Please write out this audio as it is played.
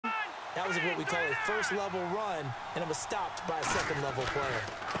That was what we call a first-level run, and it was stopped by a second-level player.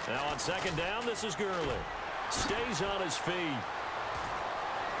 Now on second down, this is Gurley. Stays on his feet.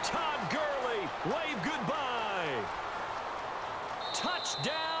 Todd Gurley, wave goodbye.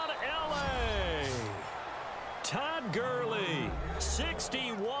 Touchdown, L.A. Todd Gurley,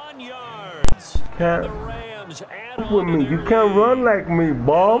 61 yards. Can't the Rams add with me. You can't run like me,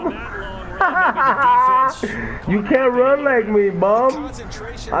 Bob. You can't run like me, Bob.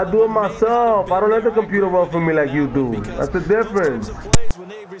 I do it myself. I don't let the computer run for me like you do. That's the difference. When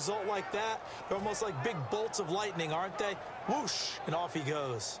they result like that, they're almost like big bolts of lightning, aren't they? Whoosh, and off he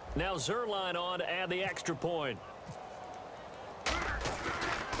goes. Now Zerline on to add the extra point.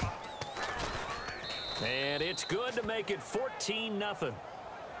 And it's good to make it 14-0.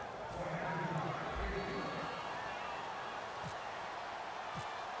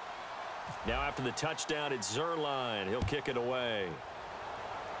 Now after the touchdown, it's Zerline. He'll kick it away.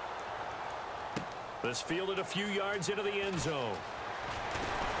 This fielded a few yards into the end zone.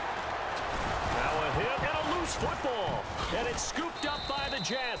 Now a hit and a loose football. And it's scooped up by the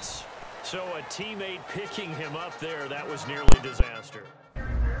Jets. So a teammate picking him up there, that was nearly disaster.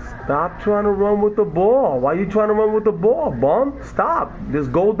 Stop trying to run with the ball. Why are you trying to run with the ball, bum? Stop.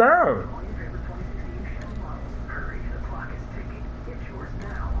 Just go down.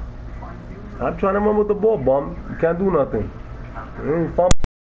 Stop trying to run with the ball, bum. You can't do nothing.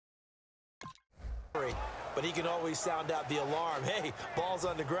 But he can always sound out the alarm. Hey, ball's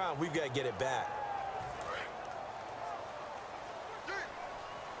on the ground. We've got to get it back.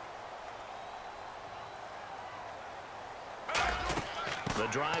 The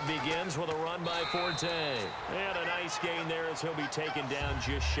drive begins with a run by Forte. And a nice gain there as he'll be taken down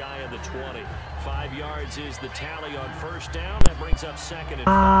just shy of the 20. 5 yards is the tally on first down. That brings up second and 5.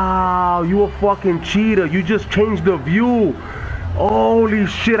 Wow, you a fucking cheater. You just changed the view. Holy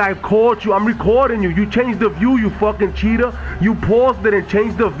shit, I caught you. I'm recording you. You changed the view, you fucking cheater. You paused it and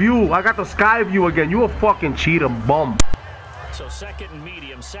changed the view. I got the sky view again. You a fucking cheater, bum. So second and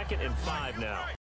medium, 2nd and 5 now.